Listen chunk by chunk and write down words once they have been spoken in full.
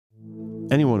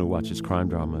Anyone who watches crime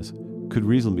dramas could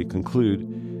reasonably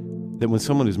conclude that when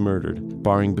someone is murdered,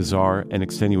 barring bizarre and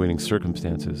extenuating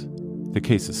circumstances, the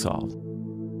case is solved.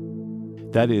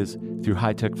 That is, through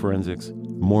high-tech forensics,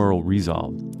 moral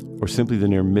resolve, or simply the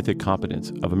near mythic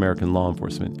competence of American law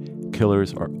enforcement,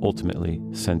 killers are ultimately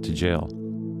sent to jail.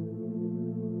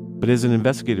 But as an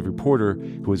investigative reporter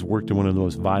who has worked in one of the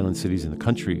most violent cities in the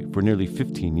country for nearly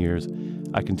 15 years,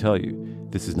 I can tell you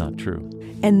this is not true.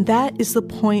 And that is the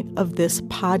point of this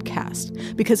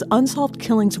podcast, because unsolved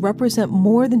killings represent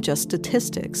more than just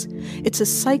statistics. It's a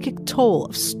psychic toll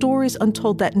of stories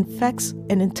untold that infects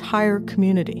an entire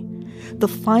community. The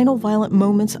final violent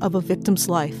moments of a victim's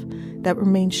life that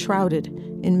remain shrouded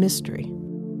in mystery.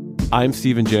 I'm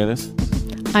Stephen Janis.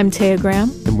 I'm Taya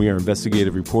Graham. And we are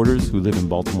investigative reporters who live in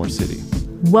Baltimore City.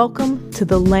 Welcome to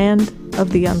the land of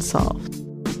the unsolved.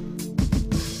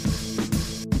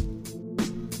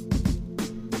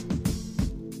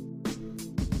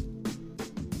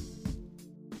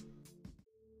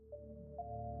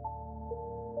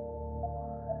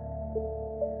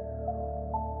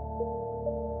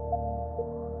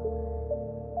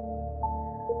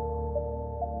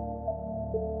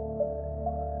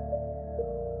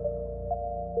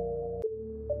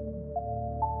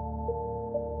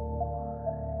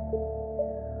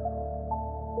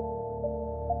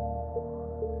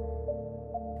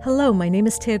 Hello, my name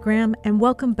is Taya Graham, and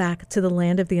welcome back to the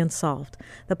Land of the Unsolved.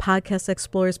 The podcast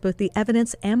explores both the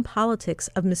evidence and politics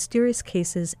of mysterious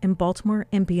cases in Baltimore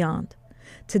and beyond.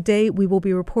 Today, we will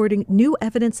be reporting new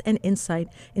evidence and insight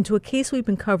into a case we've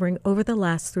been covering over the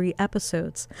last 3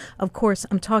 episodes. Of course,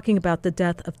 I'm talking about the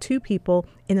death of 2 people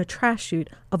in a trash chute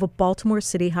of a Baltimore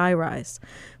City high-rise.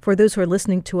 For those who are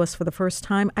listening to us for the first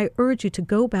time, I urge you to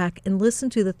go back and listen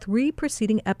to the 3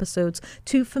 preceding episodes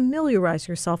to familiarize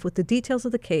yourself with the details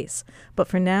of the case. But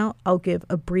for now, I'll give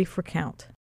a brief recount.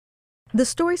 The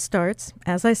story starts,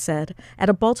 as I said, at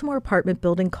a Baltimore apartment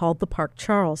building called the Park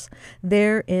Charles.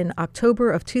 There, in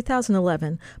October of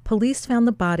 2011, police found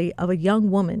the body of a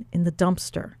young woman in the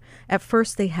dumpster. At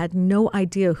first, they had no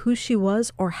idea who she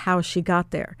was or how she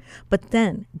got there. But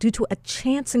then, due to a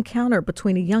chance encounter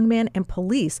between a young man and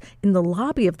police in the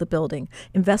lobby of the building,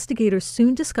 investigators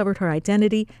soon discovered her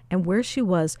identity and where she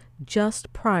was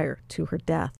just prior to her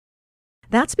death.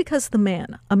 That's because the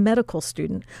man, a medical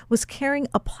student, was carrying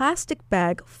a plastic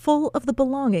bag full of the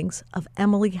belongings of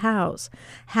Emily Howes.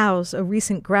 Howes, a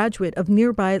recent graduate of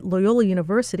nearby Loyola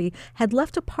University, had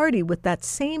left a party with that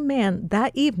same man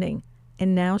that evening,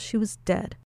 and now she was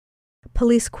dead.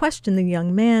 Police questioned the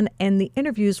young man, and the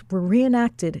interviews were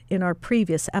reenacted in our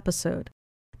previous episode.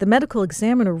 The medical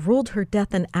examiner ruled her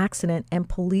death an accident, and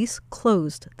police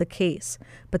closed the case.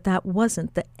 But that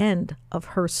wasn't the end of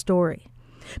her story.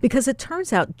 Because it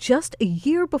turns out just a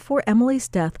year before Emily's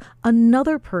death,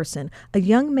 another person, a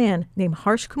young man named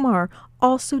Harsh Kumar,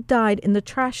 also died in the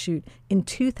trash chute in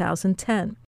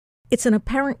 2010. It's an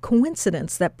apparent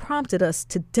coincidence that prompted us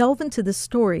to delve into this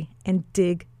story and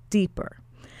dig deeper.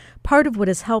 Part of what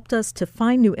has helped us to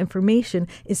find new information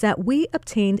is that we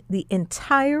obtained the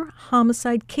entire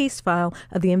homicide case file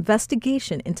of the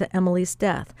investigation into Emily's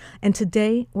death. And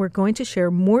today, we're going to share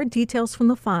more details from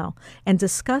the file and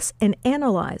discuss and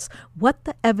analyze what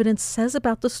the evidence says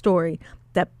about the story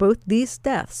that both these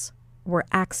deaths were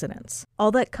accidents.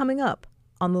 All that coming up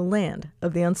on the Land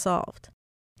of the Unsolved.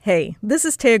 Hey, this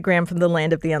is Taya Graham from the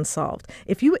Land of the Unsolved.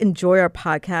 If you enjoy our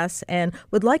podcasts and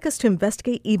would like us to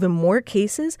investigate even more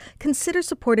cases, consider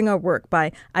supporting our work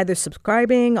by either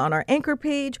subscribing on our Anchor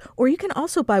page, or you can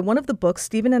also buy one of the books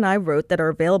Stephen and I wrote that are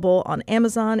available on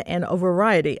Amazon and a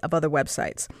variety of other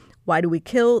websites. Why Do We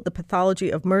Kill? The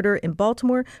Pathology of Murder in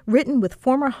Baltimore, written with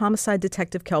former homicide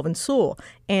detective Kelvin Sewell,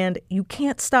 and You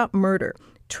Can't Stop Murder,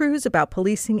 Truths About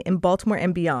Policing in Baltimore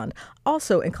and Beyond,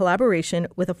 also in collaboration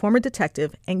with a former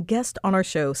detective and guest on our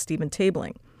show, Stephen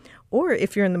Tabling. Or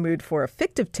if you're in the mood for a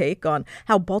fictive take on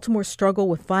how Baltimore's struggle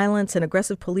with violence and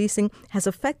aggressive policing has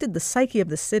affected the psyche of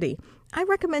the city, I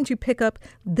recommend you pick up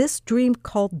This Dream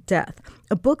Called Death,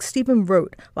 a book Stephen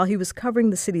wrote while he was covering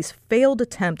the city's failed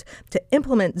attempt to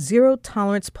implement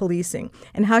zero-tolerance policing,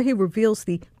 and how he reveals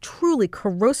the truly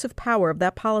corrosive power of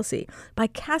that policy by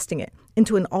casting it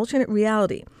into an alternate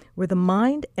reality where the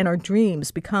mind and our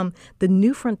dreams become the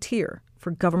new frontier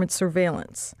for government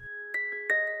surveillance.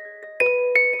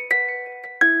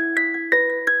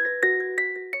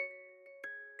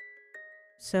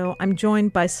 So I'm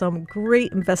joined by some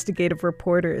great investigative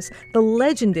reporters, the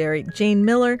legendary Jane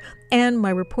Miller and my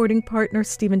reporting partner,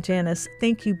 Stephen Janis.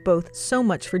 Thank you both so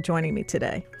much for joining me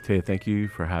today. Taya, thank you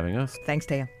for having us. Thanks,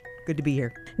 Taya. Good to be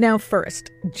here. Now,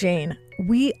 first, Jane,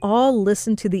 we all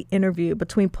listened to the interview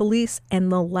between police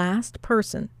and the last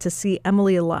person to see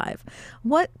Emily alive.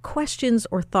 What questions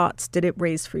or thoughts did it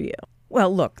raise for you?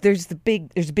 Well, look, there's a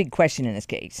big question in this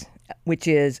case, which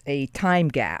is a time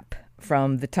gap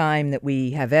from the time that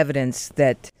we have evidence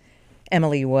that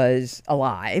Emily was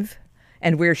alive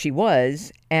and where she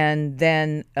was, and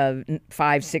then a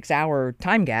 5-6 hour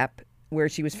time gap where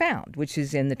she was found, which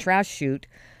is in the trash chute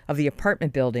of the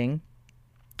apartment building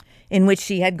in which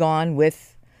she had gone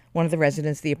with one of the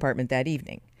residents of the apartment that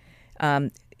evening.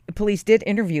 Police did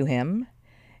interview him,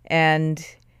 and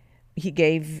he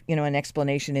gave, an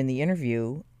explanation in the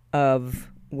interview of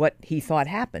what he thought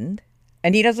happened.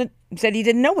 And he said he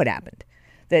didn't know what happened.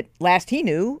 That last he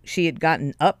knew, she had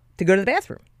gotten up to go to the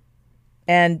bathroom.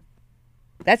 And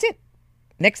that's it.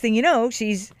 Next thing you know,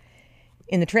 she's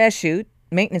in the trash chute.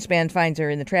 Maintenance man finds her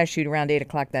in the trash chute around 8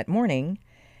 o'clock that morning.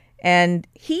 And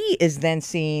he is then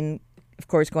seen, of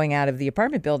course, going out of the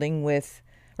apartment building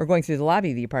going through the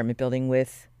lobby of the apartment building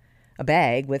with a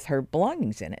bag with her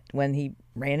belongings in it when he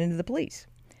ran into the police.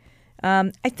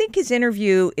 I think his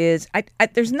interview is,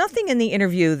 there's nothing in the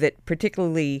interview that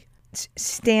particularly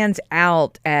stands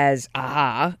out as,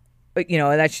 that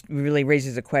really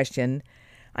raises a question.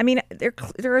 I mean,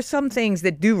 there are some things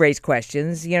that do raise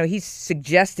questions. He's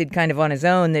suggested kind of on his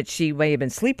own that she may have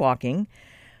been sleepwalking.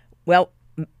 Well,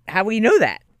 how would he know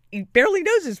that? He barely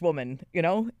knows this woman,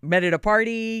 met at a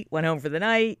party, went home for the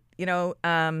night,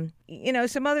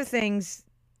 some other things,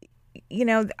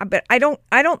 but I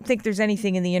don't think there's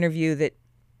anything in the interview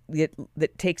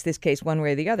that takes this case one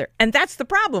way or the other. And that's the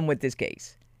problem with this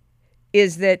case,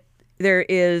 is that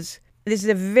this is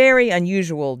a very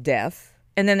unusual death.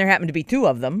 And then there happen to be two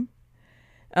of them,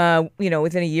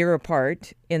 within a year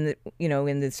apart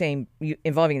involving the same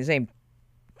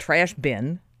trash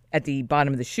bin at the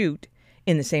bottom of the chute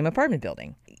in the same apartment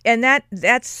building. And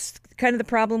that's kind of the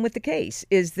problem with the case,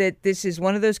 is that this is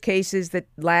one of those cases that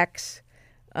lacks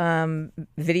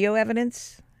video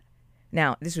evidence.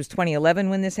 Now, this was 2011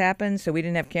 when this happened, so we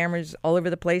didn't have cameras all over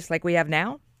the place like we have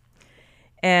now.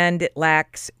 And it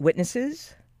lacks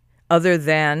witnesses other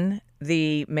than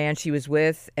the man she was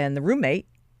with and the roommate,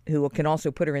 who can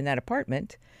also put her in that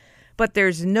apartment. But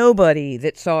there's nobody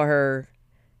that saw her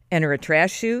enter a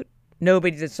trash chute,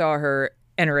 nobody that saw her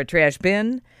enter a trash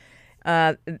bin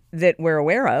that we're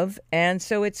aware of. And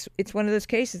so it's one of those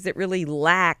cases that really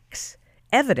lacks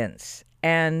evidence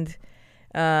and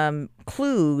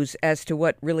clues as to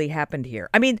what really happened here.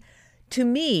 I mean, to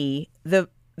me, the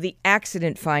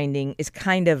accident finding is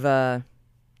kind of a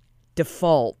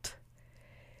default.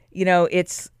 We don't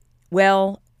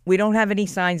have any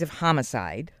signs of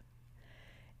homicide,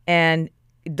 and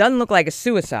it doesn't look like a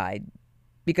suicide,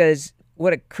 because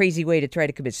what a crazy way to try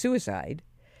to commit suicide.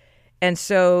 And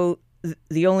so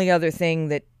the only other thing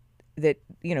that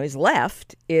is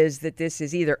left is that this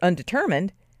is either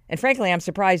undetermined, and frankly, I'm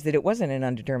surprised that it wasn't an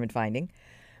undetermined finding,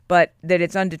 but that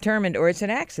it's undetermined or it's an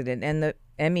accident, and the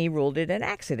ME ruled it an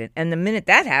accident. And the minute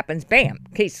that happens, bam,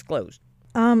 case is closed.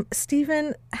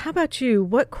 Stephen, how about you?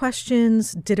 What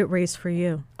questions did it raise for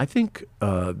you? I think,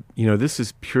 this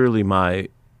is purely my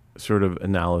sort of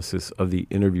analysis of the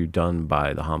interview done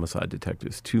by the homicide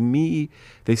detectives. To me,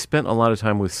 they spent a lot of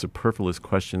time with superfluous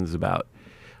questions about,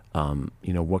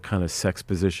 what kind of sex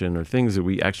position or things that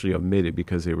we actually omitted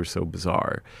because they were so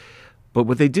bizarre. But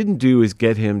what they didn't do is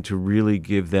get him to really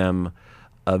give them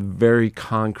a very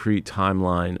concrete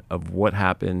timeline of what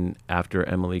happened after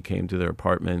Emily came to their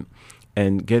apartment,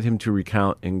 and get him to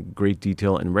recount in great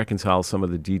detail and reconcile some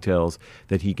of the details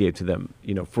that he gave to them.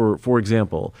 For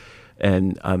example,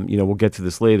 and we'll get to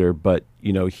this later, but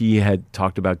he had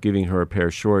talked about giving her a pair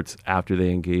of shorts after they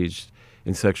engaged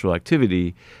in sexual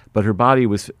activity, but her body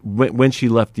was, when she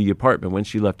left the apartment, when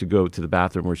she left to go to the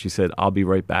bathroom, where she said, "I'll be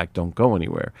right back, don't go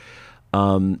anywhere."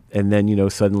 And then,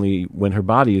 suddenly when her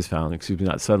body is found,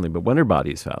 not suddenly, but when her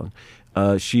body is found,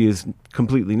 she is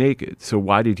completely naked. So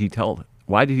why did he tell them?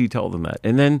 Why did he tell them that?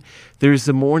 And then there's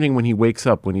the morning when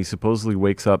he supposedly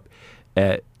wakes up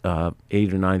at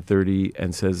 8 or 9:30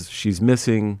 and says she's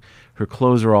missing, her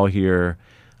clothes are all here,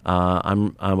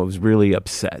 I was really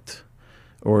upset,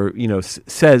 or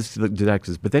says to the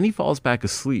detectives. But then he falls back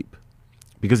asleep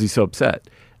because he's so upset,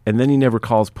 and then he never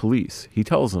calls police. He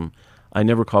tells them, "I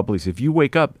never call police. If you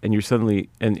wake up and you're suddenly,"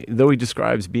 and though he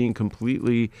describes being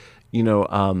completely,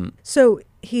 So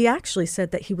he actually said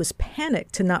that he was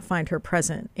panicked to not find her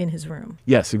present in his room.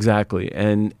 Yes, exactly.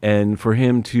 And for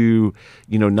him to,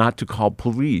 not to call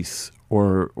police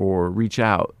or reach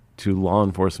out to law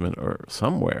enforcement or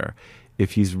somewhere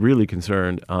if he's really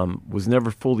concerned, was never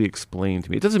fully explained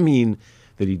to me. It doesn't mean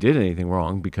that he did anything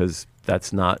wrong, because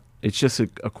that's not, it's just a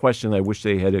question I wish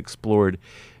they had explored.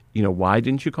 Why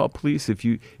didn't you call police? If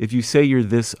you say you're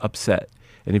this upset,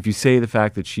 and if you say the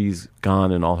fact that she's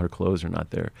gone and all her clothes are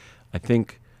not there, I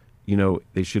think,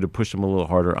 they should have pushed him a little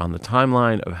harder on the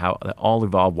timeline of how that all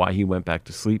evolved, why he went back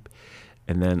to sleep,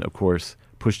 and then, of course,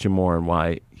 pushed him more on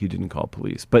why he didn't call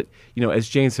police. But, as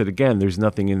Jane said, again, there's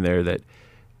nothing in there that,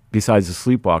 besides the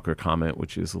sleepwalker comment,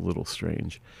 which is a little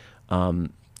strange,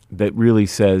 that really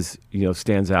says,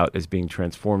 stands out as being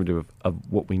transformative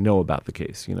of what we know about the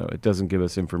case. It doesn't give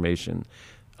us information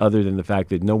other than the fact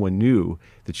that no one knew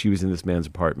that she was in this man's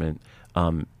apartment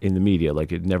in the media,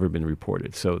 like it had never been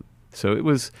reported. So it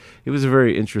was a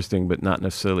very interesting but not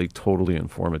necessarily totally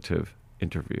informative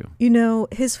interview.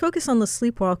 His focus on the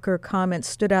sleepwalker comment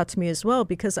stood out to me as well,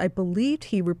 because I believed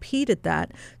he repeated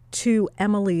that to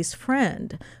Emily's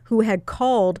friend, who had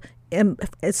called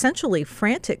essentially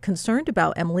frantic, concerned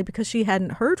about Emily because she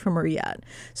hadn't heard from her yet.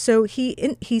 So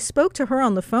he spoke to her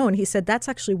on the phone. He said that's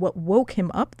actually what woke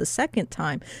him up the second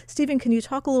time. Stephen, can you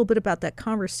talk a little bit about that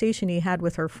conversation he had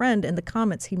with her friend and the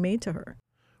comments he made to her?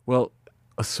 Well,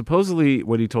 supposedly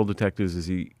what he told detectives is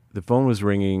the phone was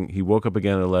ringing. He woke up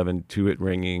again at 11 to it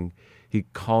ringing. He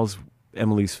calls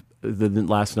the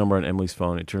last number on Emily's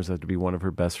phone. It turns out to be one of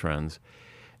her best friends.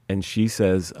 And she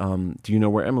says, do you know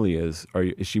where Emily is?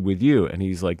 Is she with you? And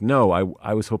he's like, no,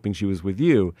 I was hoping she was with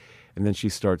you. And then she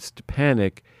starts to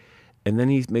panic. And then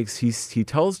he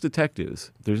tells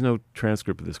detectives, there's no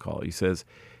transcript of this call.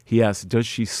 He asks, does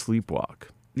she sleepwalk?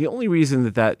 The only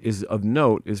reason that is of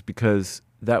note is because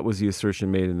that was the assertion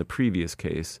made in the previous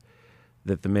case,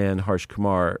 that the man, Harsh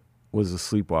Kumar, was a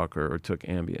sleepwalker or took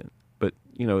Ambien. But,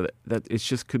 that it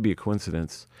just could be a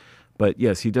coincidence. But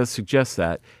yes, he does suggest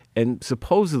that. And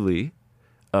supposedly,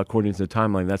 according to the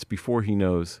timeline, that's before he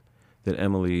knows that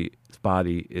Emily's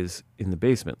body is in the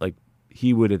basement. Like,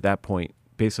 he would at that point,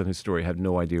 based on his story, have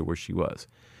no idea where she was.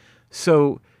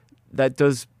 So that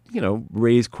does,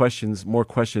 raise more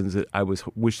questions that I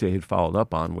wish they had followed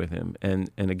up on with him. And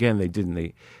again, they didn't.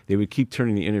 They would keep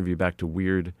turning the interview back to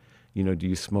weird, do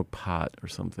you smoke pot or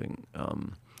something?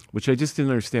 Which I just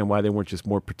didn't understand why they weren't just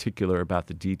more particular about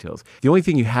the details. The only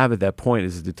thing you have at that point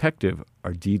as a detective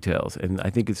are details, and I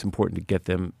think it's important to get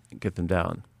them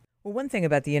down. Well, one thing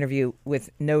about the interview with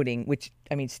noting, which,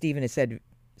 Stephen has said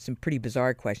some pretty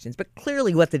bizarre questions, but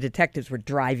clearly what the detectives were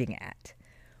driving at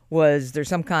was there's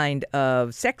some kind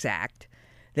of sex act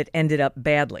that ended up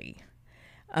badly.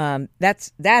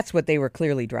 That's what they were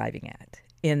clearly driving at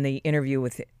in the interview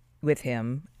with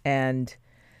him, and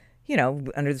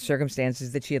under the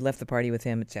circumstances that she had left the party with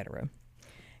him, etc.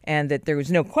 And that there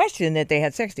was no question that they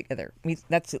had sex together.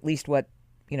 That's at least what,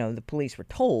 the police were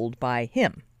told by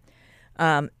him.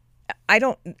 I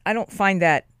don't find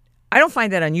that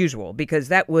unusual, because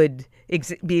that would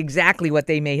be exactly what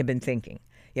they may have been thinking.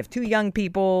 You have two young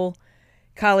people,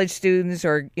 college students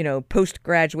or,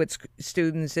 postgraduate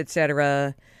students,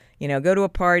 etc., go to a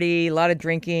party, a lot of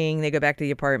drinking, they go back to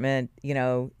the apartment,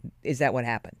 is that what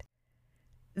happened?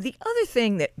 The other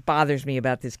thing that bothers me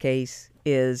about this case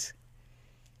is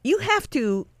you have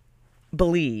to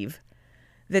believe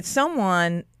that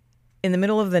someone in the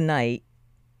middle of the night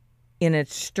in a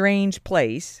strange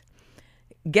place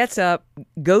gets up,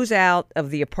 goes out of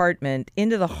the apartment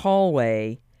into the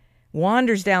hallway,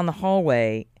 wanders down the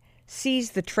hallway,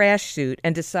 sees the trash chute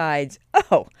and decides,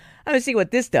 oh, I'm going to see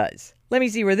what this does. Let me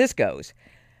see where this goes.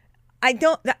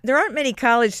 There aren't many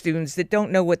college students that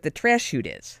don't know what the trash chute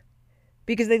is,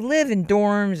 because they live in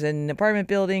dorms and apartment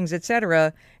buildings,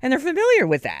 etc., and they're familiar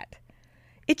with that.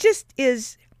 It just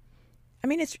is,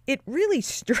 it really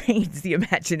strains the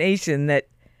imagination that,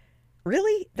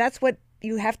 really, that's what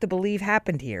you have to believe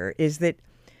happened here, is that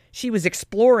she was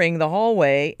exploring the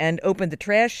hallway and opened the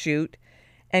trash chute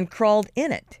and crawled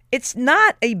in it. It's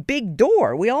not a big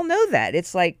door. We all know that.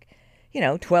 It's like,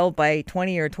 12 by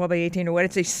 20 or 12 by 18 or what.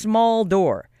 It's a small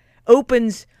door.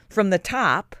 Opens from the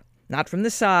top, not from the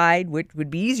side, which would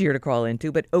be easier to crawl into,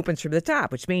 but opens from the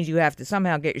top, which means you have to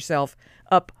somehow get yourself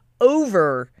up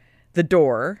over the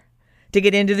door to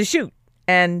get into the chute.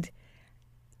 And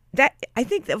that, I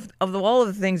think of all of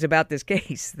the things about this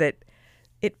case, that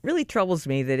it really troubles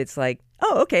me that it's like,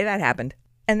 oh, okay, that happened.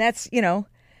 And that's,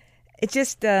 it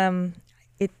just,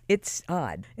 it's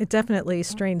odd. It definitely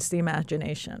strains the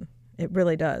imagination. It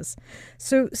really does.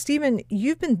 So, Stephen,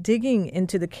 you've been digging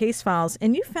into the case files,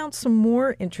 and you found some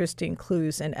more interesting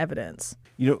clues and evidence.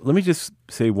 Let me just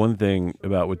say one thing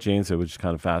about what Jane said, which is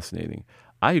kind of fascinating.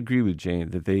 I agree with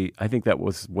Jane that I think that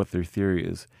was what their theory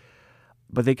is.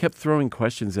 But they kept throwing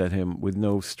questions at him with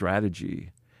no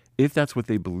strategy. If that's what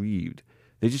they believed,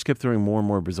 They just kept throwing more and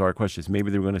more bizarre questions. Maybe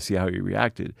they were going to see how he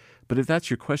reacted. But if that's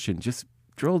your question, just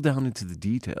drill down into the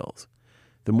details.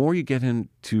 The more you get him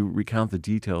to recount the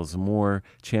details, the more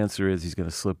chance there is he's going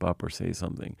to slip up or say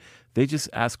something. They just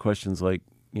ask questions like,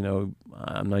 I'm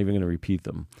not even going to repeat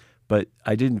them. But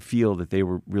I didn't feel that they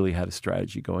really had a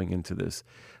strategy going into this.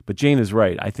 But Jane is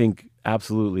right. I think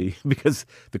absolutely, because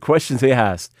the questions they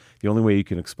asked, the only way you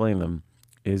can explain them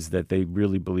is that they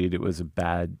really believed it was a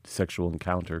bad sexual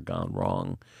encounter gone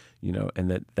wrong,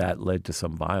 and that led to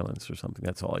some violence or something.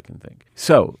 That's all I can think.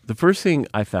 So the first thing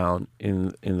I found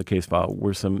in the case file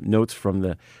were some notes from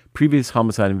the previous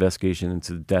homicide investigation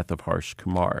into the death of Harsh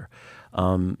Kumar.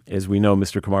 As we know,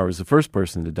 Mr. Kumar was the first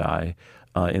person to die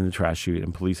in the trash chute,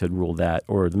 and police had ruled that,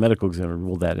 or the medical examiner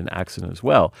ruled that, an accident as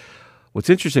well. What's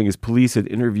interesting is police had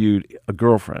interviewed a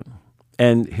girlfriend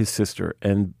and his sister,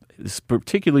 and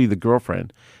particularly the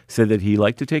girlfriend said that he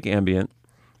liked to take Ambien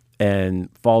and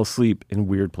fall asleep in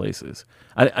weird places.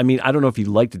 I mean, I don't know if he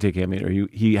liked to take Ambien or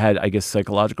he had, I guess,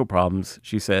 psychological problems,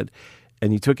 she said,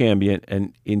 and he took Ambien,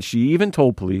 and she even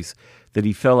told police that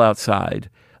he fell outside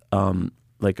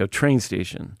like a train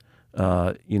station,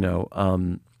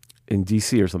 in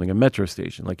D.C. or something, a metro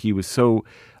station. Like he was so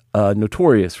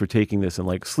notorious for taking this and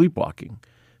like sleepwalking.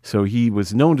 So he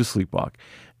was known to sleepwalk.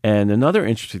 And another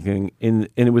interesting thing, and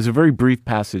it was a very brief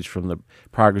passage from the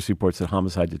progress reports that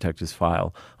homicide detectives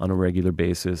file on a regular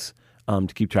basis to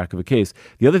keep track of a case.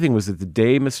 The other thing was that the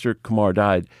day Mr. Kumar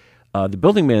died, the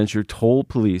building manager told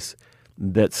police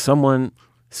that someone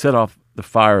set off the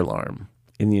fire alarm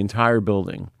in the entire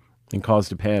building and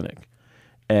caused a panic.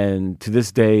 And to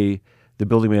this day, the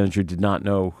building manager did not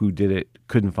know who did it,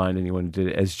 couldn't find anyone who did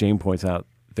it. As Jane points out,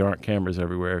 there aren't cameras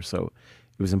everywhere, so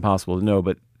it was impossible to know.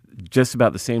 But just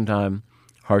about the same time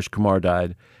Harsh Kumar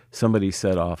died, somebody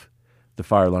set off the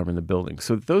fire alarm in the building.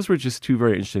 So those were just two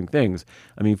very interesting things.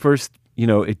 I mean, first,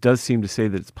 it does seem to say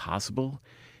that it's possible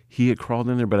he had crawled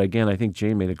in there. But again, I think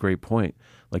Jane made a great point.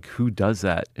 Like, who does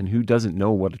that? And who doesn't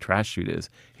know what a trash chute is?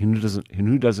 And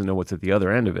who doesn't know what's at the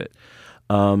other end of it?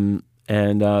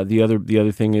 And the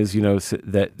other thing is,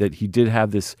 that he did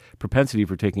have this propensity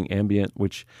for taking Ambien,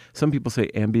 which some people say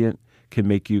Ambien can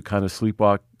make you kind of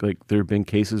sleepwalk. Like there have been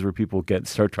cases where people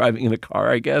start driving in a car,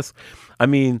 I guess. I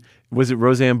mean, was it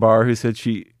Roseanne Barr who said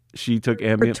she took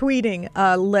Ambien? Her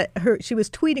tweeting, she was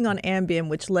tweeting on Ambien,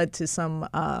 which led to some,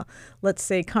 let's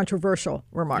say, controversial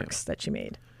remarks that she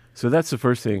made. So that's the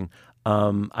first thing.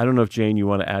 I don't know if, Jane, you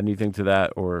want to add anything to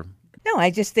that or... No, I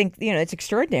just think, it's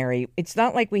extraordinary. It's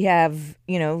not like we have,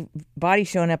 bodies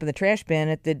showing up in the trash bin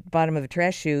at the bottom of a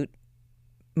trash chute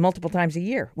multiple times a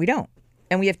year. We don't.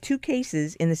 And we have two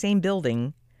cases in the same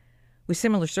building with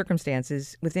similar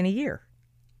circumstances within a year.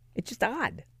 It's just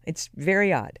odd. It's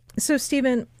very odd. So,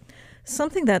 Stephen,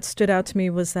 something that stood out to me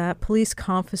was that police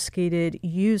confiscated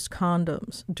used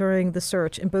condoms during the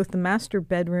search in both the master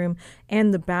bedroom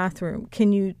and the bathroom.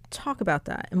 Can you talk about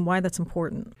that and why that's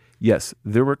important? Yes,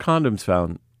 there were condoms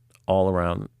found all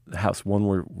around the house. One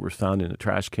were found in a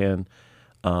trash can,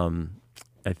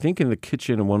 I think in the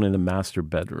kitchen, and one in the master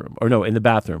bedroom. Or no, in the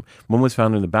bathroom. One was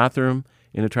found in the bathroom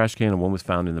in a trash can, and one was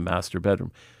found in the master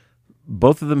bedroom.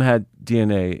 Both of them had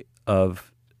DNA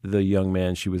of the young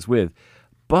man she was with.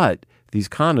 But these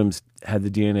condoms had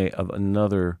the DNA of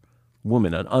another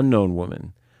woman, an unknown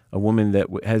woman, a woman that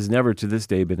has never to this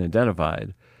day been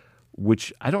identified,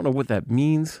 which I don't know what that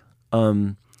means.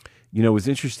 It was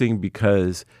interesting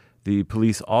because the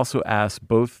police also asked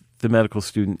both the medical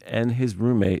student and his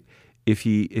roommate if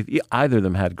either of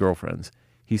them had girlfriends.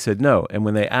 He said no. And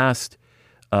when they asked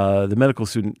the medical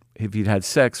student if he'd had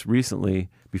sex recently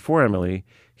before Emily,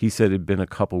 he said it had been a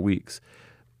couple weeks.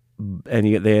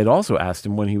 And they had also asked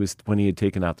him when he had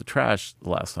taken out the trash the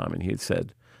last time, and he had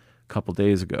said a couple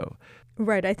days ago.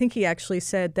 Right. I think he actually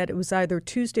said that it was either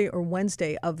Tuesday or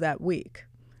Wednesday of that week.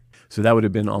 So that would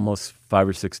have been almost 5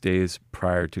 or 6 days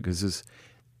prior to, because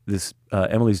this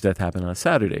Emily's death happened on a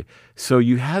Saturday. So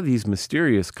you have these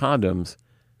mysterious condoms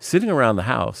sitting around the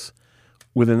house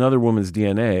with another woman's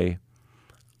DNA.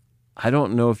 I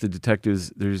don't know if the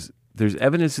detectives, there's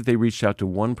evidence that they reached out to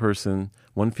one person,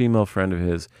 one female friend of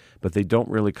his, but they don't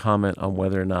really comment on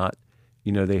whether or not,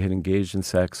 they had engaged in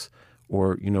sex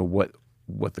or,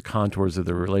 what the contours of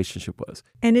the relationship was.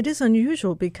 And it is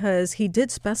unusual because he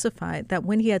did specify that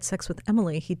when he had sex with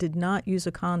Emily, he did not use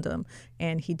a condom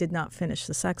and he did not finish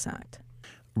the sex act.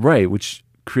 Right, which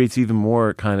creates even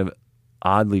more kind of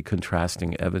oddly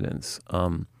contrasting evidence.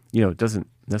 It doesn't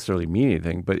necessarily mean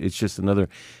anything, but it's just another,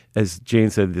 as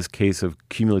Jane said, this case of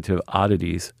cumulative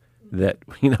oddities that,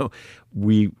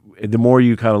 the more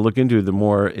you kind of look into it, the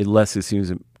less it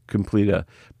seems complete a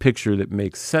picture that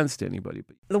makes sense to anybody.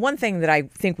 The one thing that I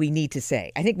think we need to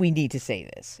say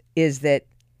this, is that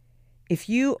if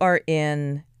you are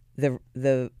in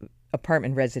the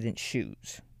apartment resident's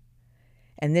shoes,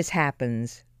 and this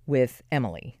happens with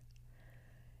Emily,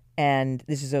 and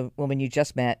this is a woman you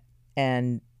just met,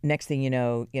 and next thing you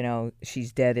know,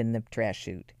 she's dead in the trash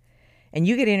chute, and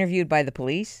you get interviewed by the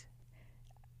police,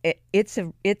 it's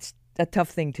a tough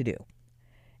thing to do.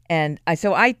 And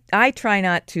I try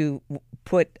not to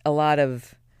put a lot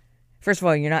of, first of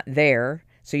all, you're not there,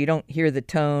 so you don't hear the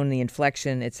tone, the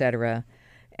inflection, etc.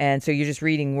 And so you're just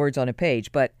reading words on a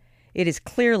page. But it is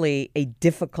clearly a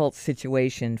difficult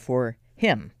situation for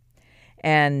him.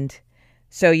 And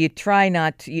so you try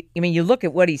not to, you look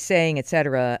at what he's saying,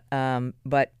 etc.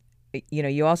 But,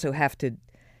 you also have to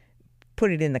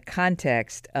put it in the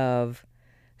context of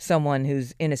someone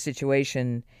who's in a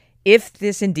situation. If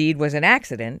this indeed was an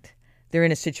accident, they're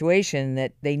in a situation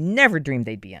that they never dreamed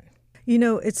they'd be in.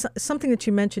 It's something that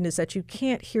you mentioned is that you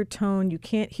can't hear tone, you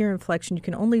can't hear inflection, you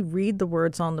can only read the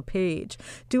words on the page.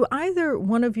 Do either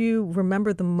one of you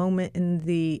remember the moment in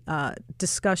the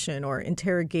discussion or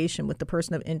interrogation with the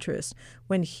person of interest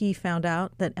when he found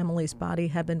out that Emily's body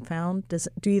had been found?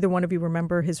 Do either one of you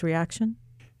remember his reaction?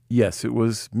 Yes, it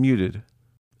was muted.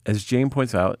 As Jane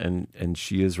points out, and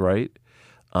she is right,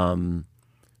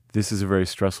 this is a very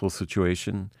stressful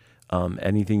situation.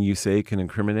 Anything you say can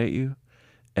incriminate you.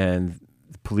 And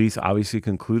the police obviously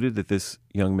concluded that this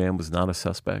young man was not a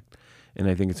suspect. And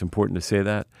I think it's important to say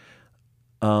that.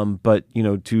 But,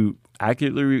 to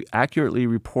accurately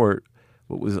report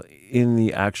what was in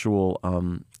the actual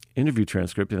interview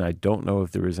transcript, and I don't know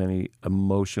if there was any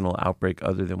emotional outbreak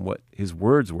other than what his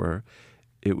words were,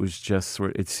 it was just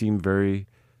it seemed very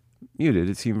muted.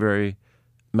 It seemed very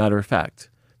matter of fact.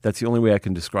 That's the only way I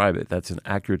can describe it. That's an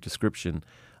accurate description.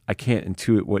 I can't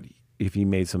intuit if he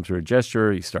made some sort of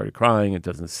gesture, he started crying, it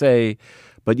doesn't say.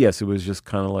 But yes, it was just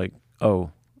kind of like, oh.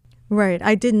 Right.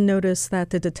 I didn't notice that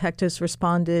the detectives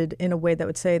responded in a way that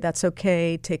would say, that's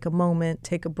okay, take a moment,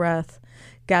 take a breath,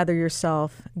 gather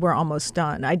yourself, we're almost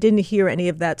done. I didn't hear any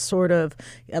of that sort of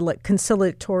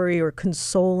conciliatory or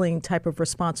consoling type of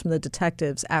response from the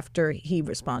detectives after he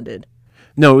responded.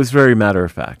 No, it was very matter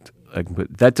of fact.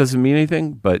 But that doesn't mean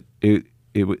anything, but it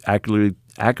would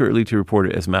accurately to report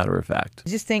it as matter of fact. I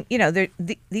just think,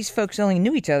 these folks only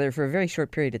knew each other for a very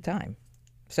short period of time.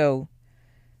 So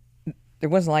there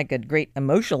wasn't like a great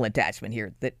emotional attachment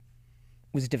here that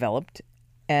was developed.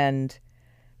 And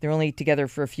they're only together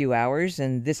for a few hours,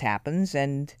 and this happens.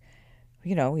 And,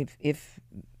 if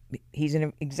he's in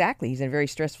a very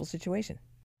stressful situation.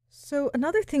 So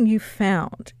another thing you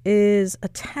found is a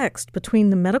text between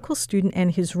the medical student and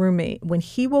his roommate when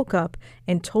he woke up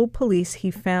and told police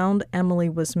he found Emily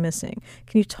was missing.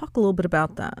 Can you talk a little bit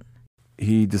about that?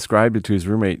 He described it to his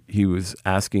roommate. He was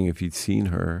asking if he'd seen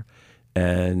her,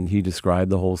 and he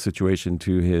described the whole situation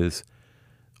to his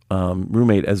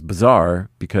roommate as bizarre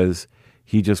because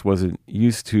he just wasn't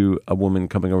used to a woman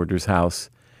coming over to his house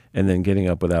and then getting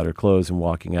up without her clothes and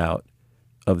walking out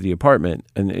of the apartment.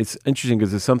 And it's interesting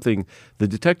because it's something the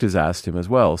detectives asked him as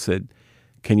well, said,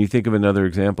 can you think of another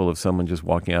example of someone just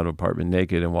walking out of an apartment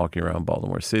naked and walking around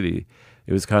Baltimore City?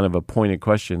 It was kind of a pointed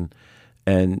question.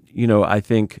 And, I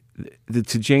think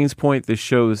to Jane's point, this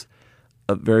shows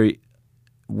a very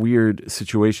weird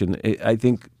situation. I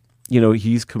think,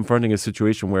 he's confronting a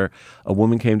situation where a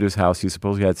woman came to his house, he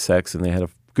supposedly had sex, and they had a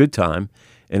good time,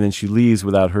 and then she leaves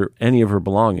without any of her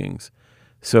belongings.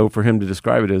 So for him to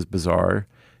describe it as bizarre,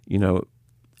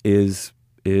 is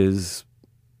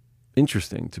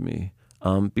interesting to me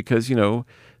because,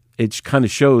 it kind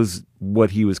of shows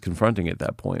what he was confronting at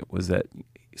that point was that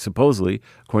supposedly,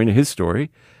 according to his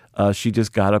story, she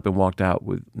just got up and walked out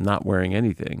with not wearing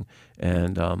anything.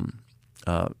 And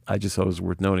I just thought it was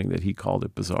worth noting that he called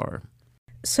it bizarre.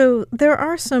 So there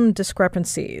are some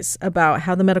discrepancies about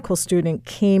how the medical student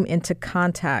came into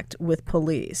contact with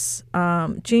police.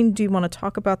 Jean, do you want to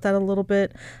talk about that a little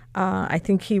bit? I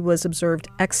think he was observed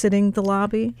exiting the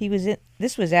lobby.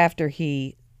 This was after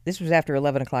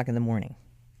 11 o'clock in the morning.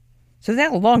 So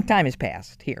that a long time has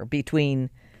passed here between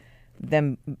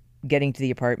them getting to the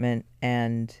apartment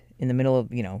and in the middle of,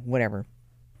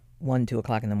 1, 2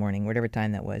 o'clock in the morning, whatever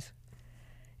time that was.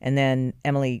 And then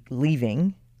Emily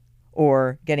leaving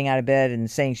or getting out of bed and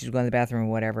saying she's going to the bathroom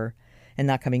or whatever and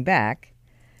not coming back.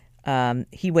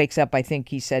 He wakes up, I think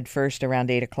he said first around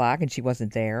 8 o'clock, and she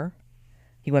wasn't there.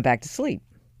 He went back to sleep.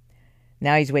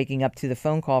 Now he's waking up to the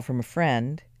phone call from a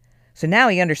friend. So now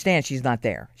he understands she's not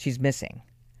there. She's missing.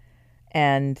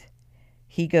 And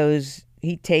he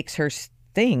takes her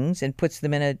things and puts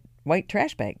them in a white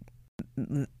trash bag.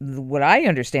 what I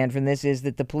understand from this is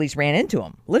that the police ran into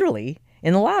him, literally,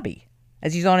 in the lobby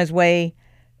as he's on his way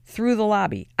through the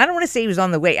lobby. I don't want to say he was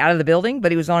on the way out of the building,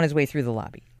 but he was on his way through the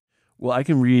lobby. Well, I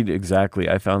can read exactly.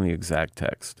 I found the exact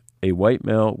text. A white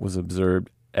male was observed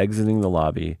exiting the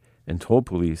lobby and told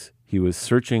police he was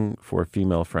searching for a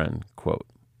female friend, quote.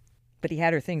 But he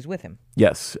had her things with him.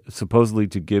 Yes, supposedly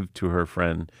to give to her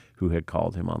friend who had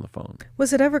called him on the phone.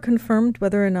 Was it ever confirmed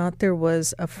whether or not there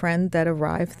was a friend that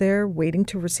arrived there waiting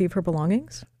to receive her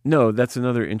belongings? No, that's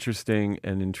another interesting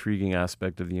and intriguing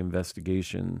aspect of the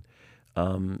investigation.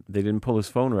 They didn't pull his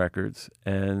phone records,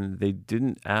 and they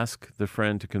didn't ask the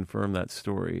friend to confirm that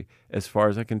story, as far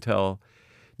as I can tell.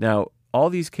 Now, all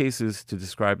these cases, to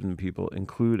describe them to people,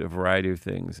 include a variety of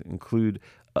things, include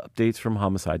updates from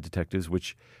homicide detectives,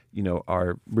 which,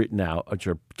 are written out, which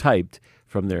are typed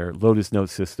from their Lotus Note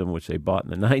system, which they bought in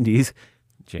the 90s,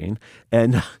 Jane,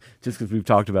 and just because we've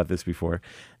talked about this before.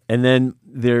 And then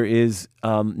there is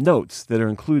notes that are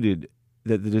included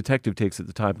that the detective takes at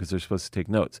the time because they're supposed to take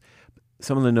notes.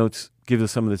 Some of the notes give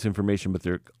us some of this information, but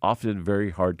they're often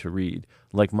very hard to read,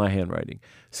 like my handwriting.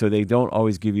 So they don't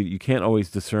always give you can't always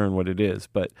discern what it is.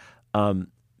 But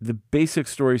the basic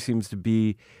story seems to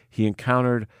be he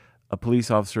encountered a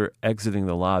police officer exiting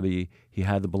the lobby. He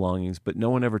had the belongings, but no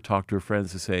one ever talked to her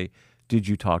friends to say, did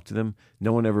you talk to them?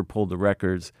 No one ever pulled the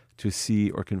records to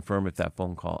see or confirm if that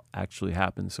phone call actually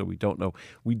happened. So we don't know.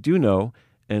 We do know,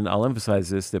 and I'll emphasize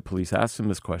this, that police asked him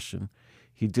this question.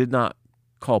 He did not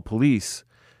call police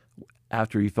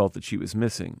after he felt that she was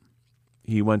missing.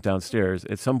 He went downstairs.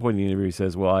 At some point in the interview, he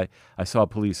says, well, I saw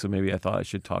police, so maybe I thought I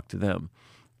should talk to them.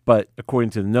 But according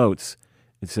to the notes,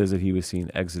 it says that he was seen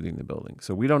exiting the building.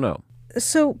 So we don't know.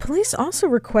 So police also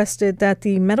requested that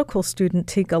the medical student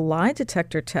take a lie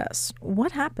detector test.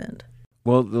 What happened?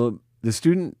 Well, the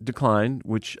student declined,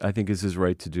 which I think is his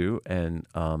right to do. And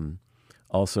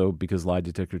also because lie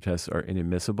detector tests are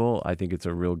inadmissible, I think it's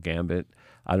a real gambit.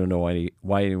 I don't know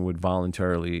why anyone would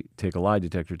voluntarily take a lie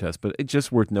detector test, but it's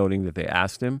just worth noting that they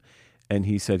asked him, and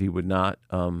he said he would not.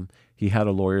 He had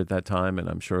a lawyer at that time, and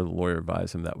I'm sure the lawyer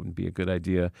advised him that wouldn't be a good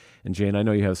idea. And Jane, I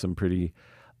know you have some pretty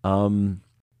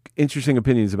interesting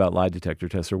opinions about lie detector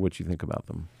tests, or what you think about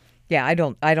them. Yeah, I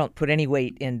don't put any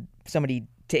weight in somebody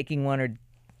taking one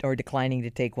or declining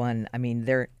to take one. I mean,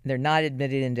 they're not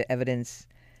admitted into evidence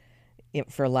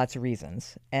for lots of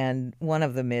reasons, and one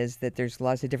of them is that there's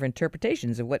lots of different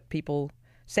interpretations of what people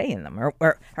say in them,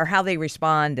 or how they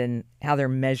respond and how they're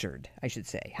measured. I should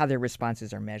say how their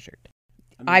responses are measured.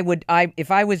 If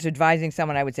I was advising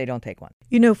someone, I would say don't take one.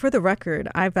 For the record,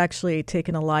 I've actually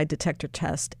taken a lie detector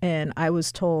test, and I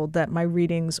was told that my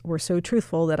readings were so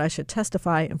truthful that I should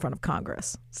testify in front of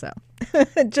Congress. So,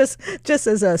 just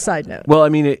as a side note. Well, I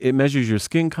mean, it measures your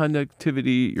skin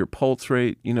conductivity, your pulse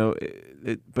rate,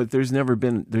 but there's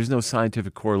no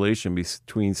scientific correlation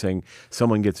between saying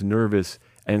someone gets nervous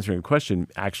answering a question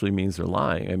actually means they're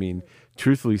lying. I mean,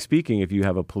 truthfully speaking, if you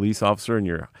have a police officer and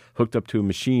you're hooked up to a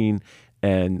machine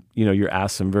and, you're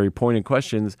asked some very pointed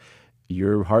questions,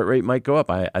 your heart rate might go up.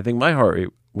 I think my heart rate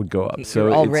would go up.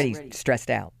 You're already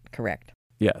stressed out. Correct.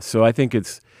 Yeah. So I think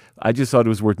I just thought it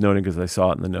was worth noting because I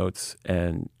saw it in the notes.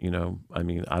 And, I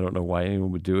don't know why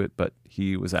anyone would do it, but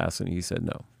he was asked and he said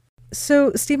no.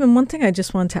 So, Stephen, one thing I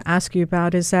just wanted to ask you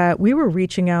about is that we were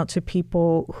reaching out to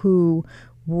people who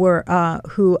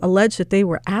alleged that they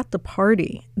were at the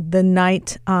party the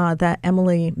night that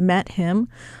Emily met him,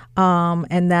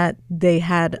 and that they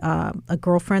had a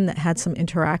girlfriend that had some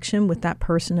interaction with that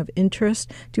person of interest.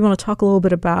 Do you want to talk a little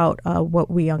bit about what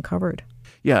we uncovered?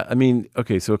 Yeah, I mean,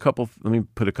 okay, so let me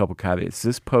put a couple caveats.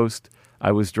 This post,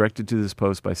 I was directed to this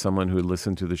post by someone who had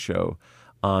listened to the show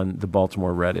on the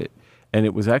Baltimore Reddit, and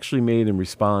it was actually made in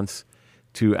response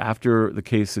to after the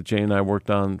case that Jane and I worked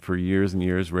on for years and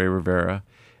years, Ray Rivera,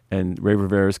 and Ray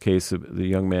Rivera's case of the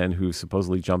young man who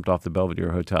supposedly jumped off the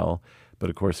Belvedere Hotel, but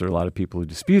of course there are a lot of people who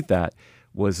dispute that,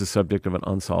 was the subject of an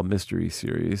Unsolved Mystery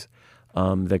series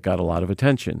that got a lot of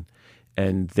attention.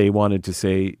 And they wanted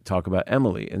to talk about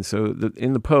Emily. And so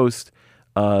in the post,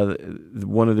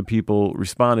 one of the people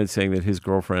responded saying that his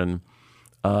girlfriend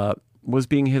was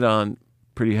being hit on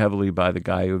pretty heavily by the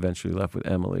guy who eventually left with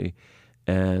Emily,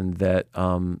 and that,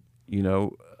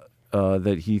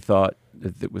 that he thought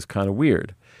that it was kind of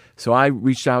weird. So I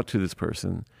reached out to this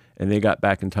person, and they got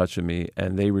back in touch with me,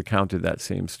 and they recounted that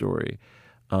same story.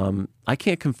 I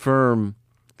can't confirm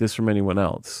this from anyone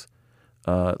else.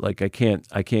 I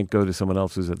can't go to someone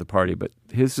else who's at the party, but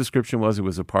his description was it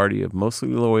was a party of mostly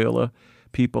Loyola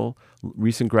people,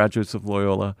 recent graduates of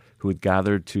Loyola who had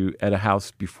gathered at a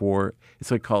house before.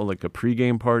 It's called a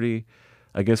pregame party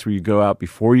I guess, where you go out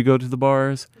before you go to the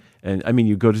bars. And I mean,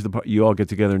 you go to the bar, you all get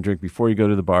together and drink before you go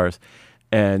to the bars.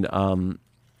 And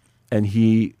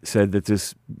he said that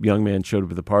this young man showed up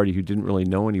at the party who didn't really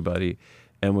know anybody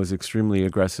and was extremely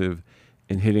aggressive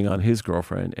in hitting on his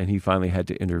girlfriend, and he finally had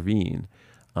to intervene.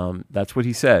 That's what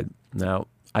he said. Now,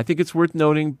 I think it's worth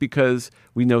noting because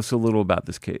we know so little about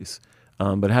this case,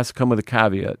 but it has to come with a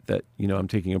caveat that, I'm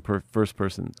taking a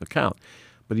first-person account.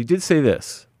 But he did say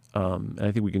this, and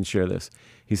I think we can share this.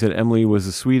 He said Emily was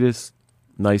the sweetest,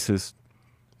 nicest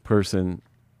person,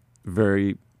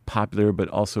 very popular, but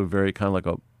also very kind of like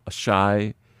a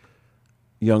shy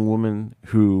young woman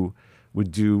who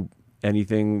would do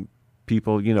anything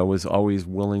people, was always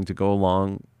willing to go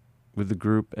along with the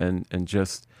group, and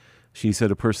just, she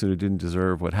said, a person who didn't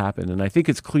deserve what happened. And I think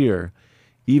it's clear,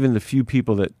 even the few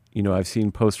people that, I've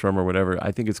seen posts from or whatever,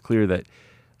 I think it's clear that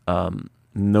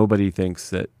nobody thinks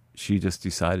that she just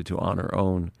decided to, on her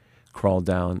own, crawl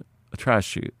down a trash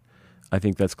chute. I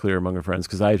think that's clear among her friends,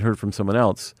 because I had heard from someone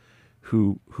else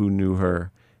who knew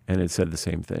her and had said the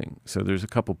same thing. So there's a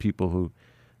couple people who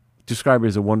describe her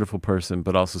as a wonderful person,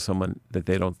 but also someone that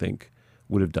they don't think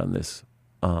would have done this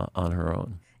on her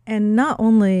own. And not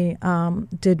only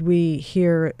did we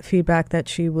hear feedback that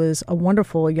she was a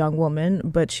wonderful young woman,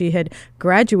 but she had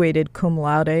graduated cum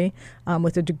laude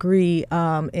with a degree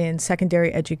in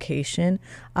secondary education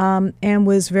and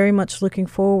was very much looking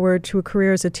forward to a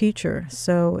career as a teacher.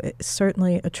 So it's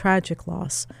certainly a tragic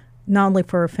loss, not only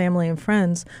for her family and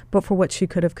friends, but for what she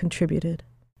could have contributed.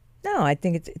 No, I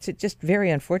think it's just a very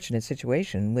unfortunate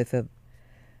situation with a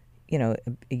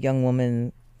young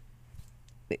woman.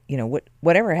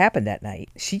 Whatever happened that night,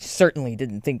 she certainly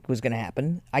didn't think was going to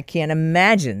happen. I can't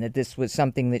imagine that this was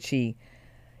something that she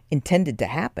intended to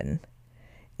happen.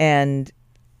 And,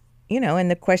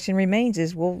 and the question remains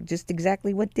is, well, just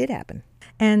exactly what did happen?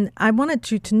 And I wanted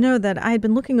you to know that I had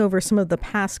been looking over some of the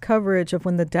past coverage of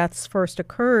when the deaths first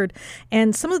occurred,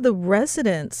 and some of the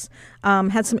residents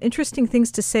had some interesting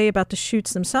things to say about the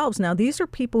chutes themselves. Now, these are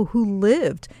people who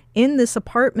lived in this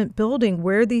apartment building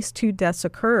where these two deaths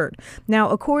occurred. Now,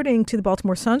 according to the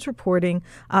Baltimore Sun's reporting,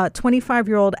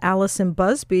 25-year-old Allison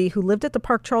Busby, who lived at the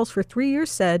Park Charles for 3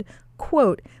 years, said,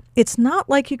 quote, "It's not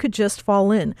like you could just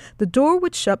fall in. The door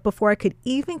would shut before I could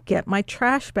even get my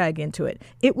trash bag into it.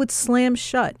 It would slam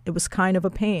shut. It was kind of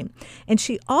a pain." And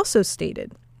she also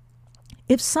stated,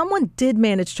 if someone did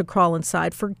manage to crawl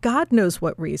inside for God knows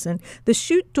what reason, the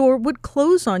chute door would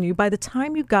close on you by the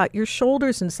time you got your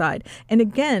shoulders inside, and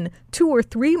again 2 or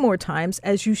 3 more times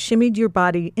as you shimmied your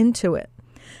body into it.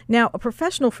 Now, a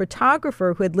professional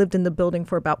photographer who had lived in the building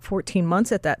for about 14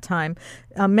 months at that time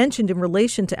mentioned in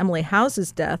relation to Emily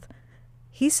House's death,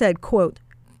 he said, quote,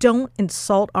 "Don't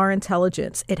insult our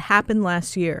intelligence. It happened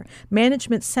last year.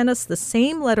 Management sent us the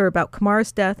same letter about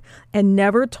Kamar's death and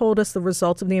never told us the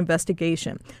results of the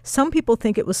investigation. Some people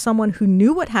think it was someone who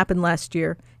knew what happened last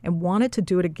year and wanted to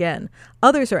do it again.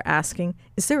 Others are asking,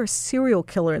 is there a serial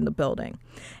killer in the building?"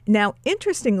 Now,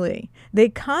 interestingly, they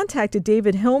contacted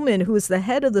David Hillman, who is the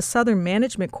head of the Southern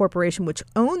Management Corporation, which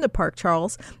owned the Park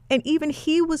Charles, and even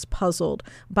he was puzzled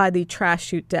by the trash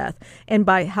chute death and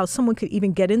by how someone could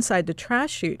even get inside the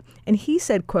trash chute. And he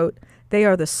said, quote, "They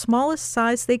are the smallest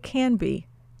size they can be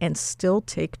and still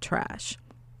take trash."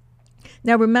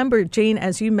 Now, remember, Jane,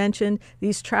 as you mentioned,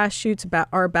 these trash chutes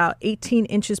are about 18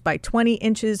 inches by 20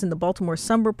 inches. In the Baltimore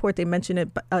Sun report, they mention it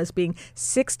as being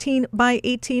 16 by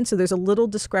 18, so there's a little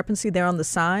discrepancy there on the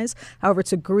size. However,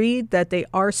 it's agreed that they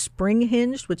are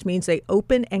spring-hinged, which means they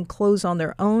open and close on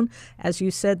their own. As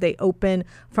you said, they open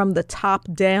from the top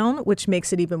down, which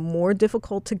makes it even more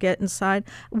difficult to get inside.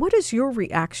 What is your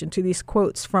reaction to these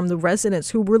quotes from the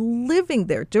residents who were living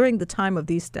there during the time of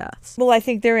these deaths? Well, I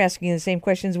think they're asking the same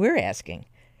questions we're asking.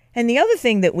 And the other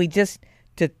thing that we just,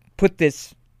 to put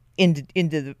this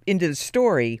into the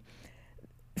story,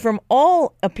 from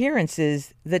all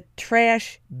appearances, the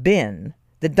trash bin,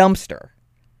 the dumpster,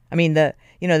 I mean the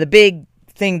big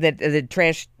thing that the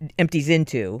trash empties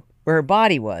into, where her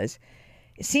body was,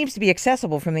 it seems to be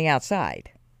accessible from the outside.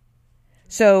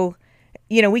 So,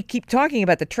 we keep talking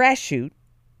about the trash chute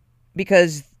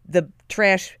because the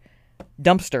trash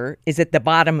dumpster is at the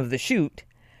bottom of the chute,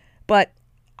 but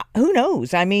who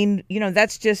knows? I mean,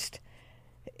 that's just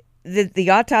the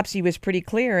autopsy was pretty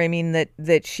clear. I mean,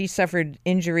 that she suffered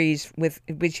injuries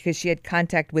because she had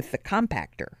contact with the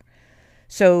compactor.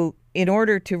 So in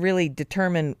order to really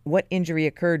determine what injury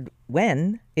occurred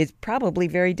when is probably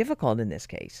very difficult in this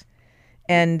case.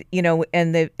 And, she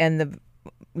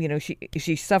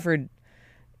suffered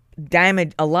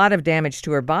a lot of damage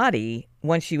to her body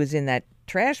once she was in that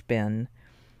trash bin.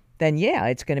 Then, yeah,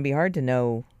 it's going to be hard to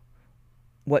know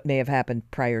what may have happened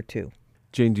prior to.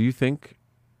 Jane, do you think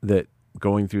that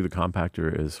going through the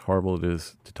compactor, as horrible it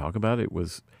is to talk about,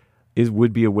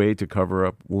 would be a way to cover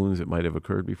up wounds that might have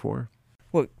occurred before?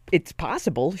 Well, it's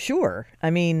possible, sure. I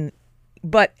mean,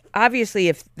 but obviously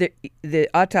if the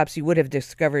autopsy would have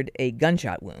discovered a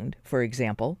gunshot wound, for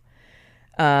example,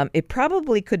 it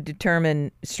probably could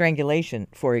determine strangulation,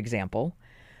 for example.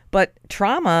 But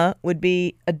trauma would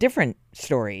be a different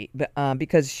story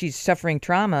because she's suffering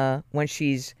trauma when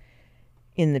she's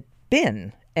in the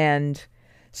bin. And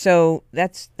so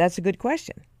that's a good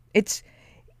question. It's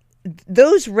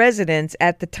those residents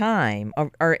at the time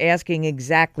are asking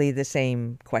exactly the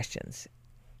same questions.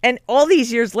 And all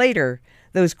these years later,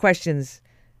 those questions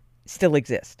still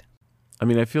exist. I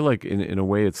mean, I feel like in a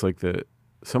way it's like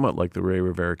somewhat like the Ray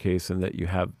Rivera case in that you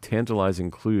have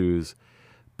tantalizing clues,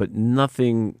 but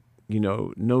nothing,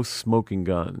 no smoking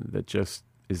gun that just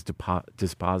is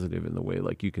dispositive in the way.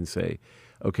 Like you can say,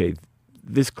 okay,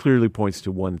 this clearly points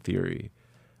to one theory.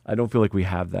 I don't feel like we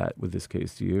have that with this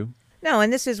case. Do you? No,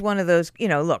 and this is one of those,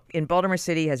 look, in Baltimore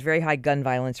City has very high gun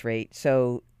violence rate.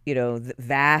 So, the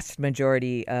vast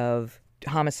majority of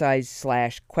homicides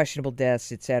 / questionable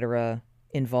deaths, et cetera,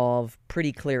 involve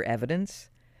pretty clear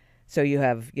evidence. So you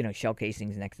have, shell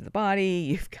casings next to the body.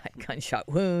 You've got gunshot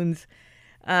wounds.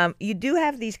 You do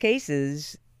have these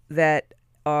cases that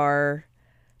are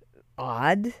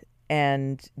odd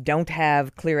and don't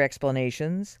have clear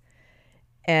explanations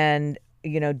and,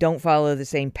 don't follow the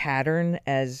same pattern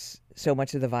as so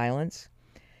much of the violence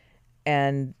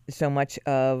and so much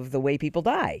of the way people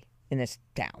die in this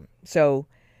town. So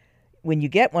when you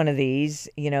get one of these,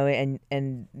 and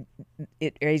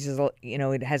it raises,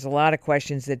 it has a lot of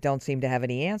questions that don't seem to have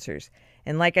any answers.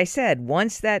 And like I said,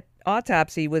 once that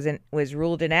autopsy was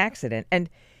ruled an accident,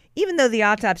 and even though the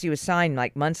autopsy was signed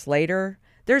like months later,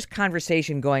 there's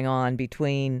conversation going on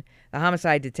between the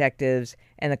homicide detectives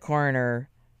and the coroner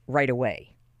right away.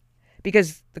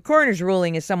 Because the coroner's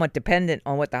ruling is somewhat dependent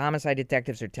on what the homicide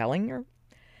detectives are telling her.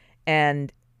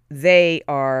 And they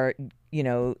are,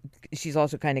 she's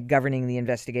also kind of governing the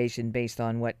investigation based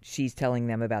on what she's telling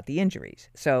them about the injuries.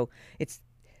 So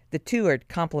the two are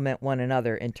complement one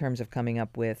another in terms of coming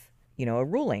up with, a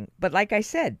ruling. But like I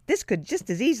said, this could just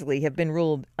as easily have been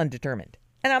ruled undetermined.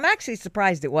 And I'm actually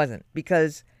surprised it wasn't,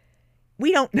 because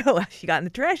we don't know how she got in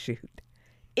the trash chute.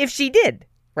 If she did,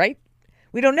 right?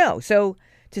 We don't know. So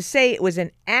to say it was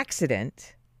an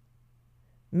accident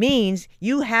means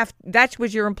that's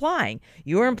what you're implying.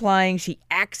 You're implying she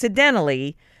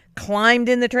accidentally climbed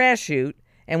in the trash chute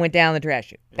and went down the trash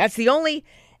chute. That's the only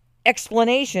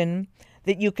explanation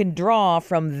that you can draw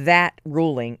from that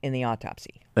ruling in the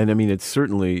autopsy. And I mean, it's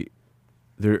certainly,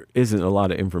 there isn't a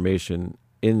lot of information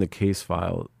in the case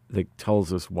file that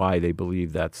tells us why they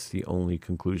believe that's the only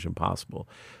conclusion possible.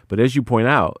 But as you point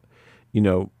out,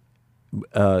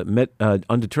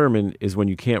 undetermined is when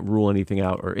you can't rule anything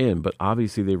out or in, but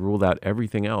obviously they ruled out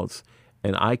everything else.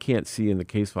 And I can't see in the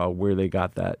case file where they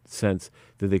got that sense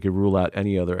that they could rule out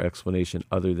any other explanation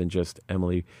other than just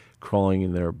Emily crawling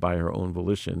in there by her own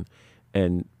volition.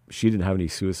 And she didn't have any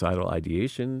suicidal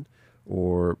ideation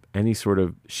or any sort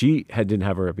of, didn't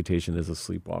have a reputation as a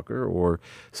sleepwalker or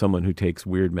someone who takes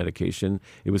weird medication.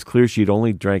 It was clear she'd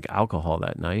only drank alcohol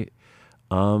that night,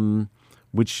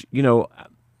 which,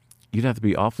 you'd have to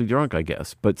be awfully drunk, I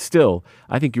guess. But still,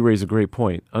 I think you raise a great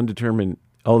point. Undetermined,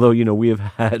 although, we have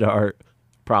had our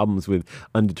problems with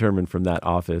undetermined from that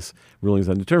office, rulings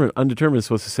undetermined. Undetermined is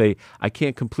supposed to say, I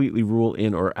can't completely rule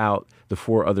in or out the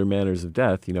 4 other manners of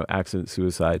death, accident,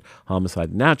 suicide,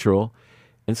 homicide, natural.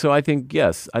 And so I think,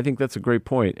 yes, I think that's a great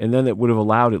point. And then it would have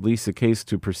allowed at least the case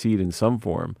to proceed in some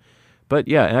form. But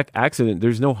yeah, accident,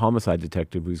 there's no homicide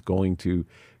detective who's going to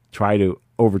try to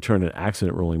overturn an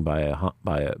accident ruling by a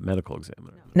medical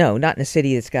examiner. No, not in a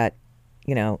city that's got,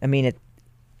 in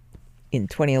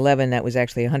 2011, that was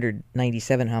actually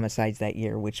 197 homicides that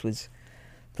year, which was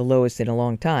the lowest in a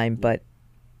long time. But,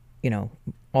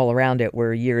 all around it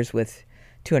were years with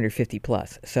 250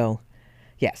 plus. So,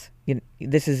 yes,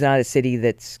 this is not a city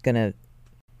that's going to,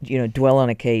 dwell on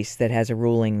a case that has a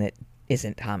ruling that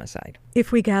isn't homicide.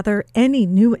 If we gather any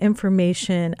new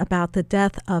information about the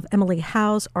death of Emily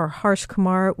Howes or Harsh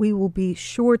Kumar, we will be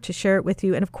sure to share it with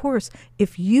you. And of course,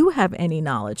 if you have any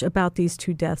knowledge about these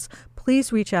 2 deaths,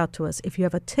 please reach out to us. If you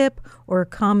have a tip or a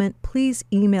comment, please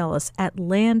email us at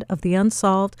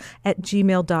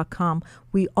landoftheunsolved@gmail.com.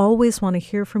 We always want to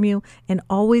hear from you and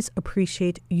always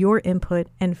appreciate your input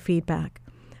and feedback.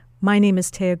 My name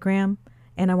is Taya Graham,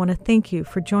 and I want to thank you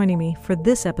for joining me for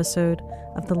this episode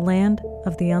of The Land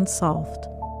of the Unsolved.